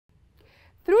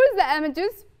Through the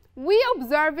images, we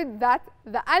observed that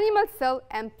the animal cell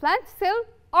and plant cell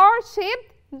are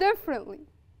shaped differently.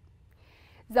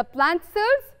 The plant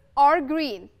cells are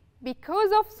green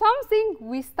because of something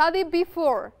we studied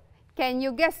before. Can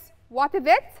you guess what is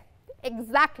it?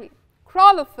 Exactly,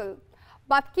 chlorophyll.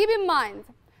 But keep in mind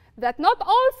that not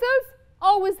all cells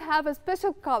always have a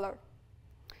special color.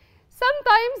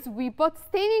 Sometimes we put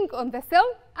staining on the cell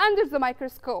under the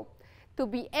microscope to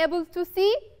be able to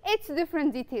see its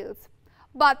different details.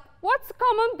 But what's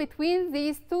common between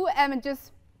these two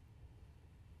images?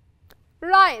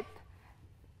 Right,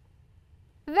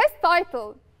 this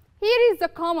title. Here is the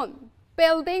common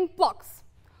building blocks.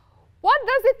 What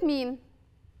does it mean?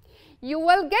 You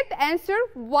will get the answer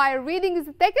while reading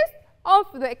the text of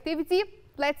the activity.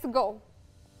 Let's go.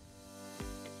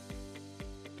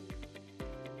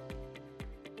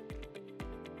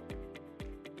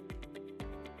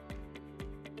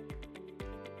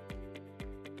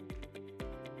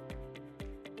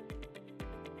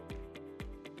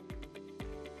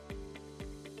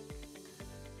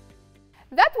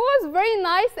 That was very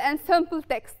nice and simple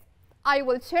text. I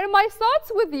will share my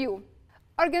thoughts with you.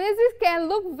 Organisms can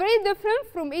look very different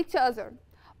from each other,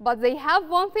 but they have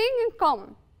one thing in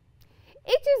common.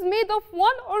 Each is made of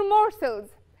one or more cells.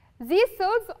 These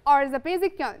cells are the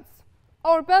basic units,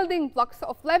 or building blocks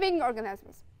of living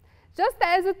organisms. Just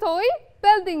as a toy,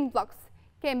 building blocks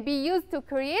can be used to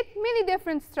create many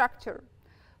different structures,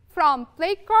 from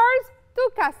play cars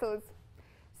to castles.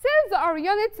 Cells are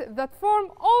units that form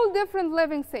all different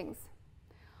living things.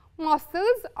 Most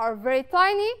cells are very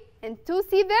tiny, and to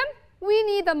see them, we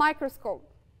need a microscope.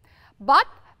 But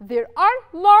there are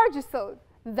large cells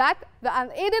that the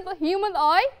unaided human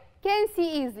eye can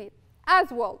see easily as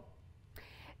well.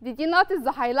 Did you notice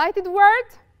the highlighted word?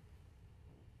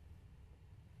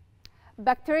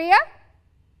 Bacteria.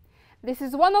 This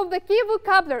is one of the key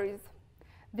vocabularies.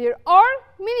 There are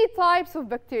many types of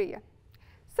bacteria.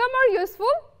 Some are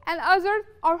useful and others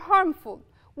are harmful,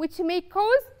 which may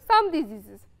cause some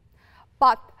diseases.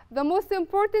 But the most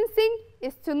important thing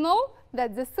is to know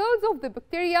that the cells of the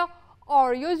bacteria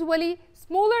are usually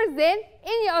smaller than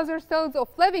any other cells of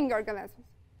living organisms.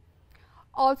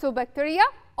 Also, bacteria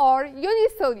are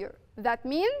unicellular. That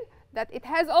means that it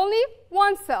has only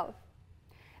one cell.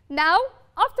 Now,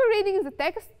 after reading the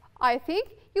text, I think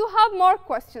you have more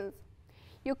questions.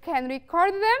 You can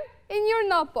record them in your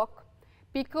notebook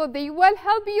because they will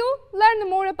help you learn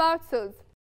more about cells.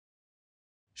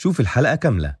 شوف الحلقة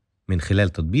كاملة من خلال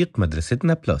تطبيق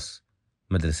مدرستنا بلس.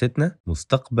 مدرستنا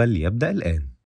مستقبل يبدأ الآن.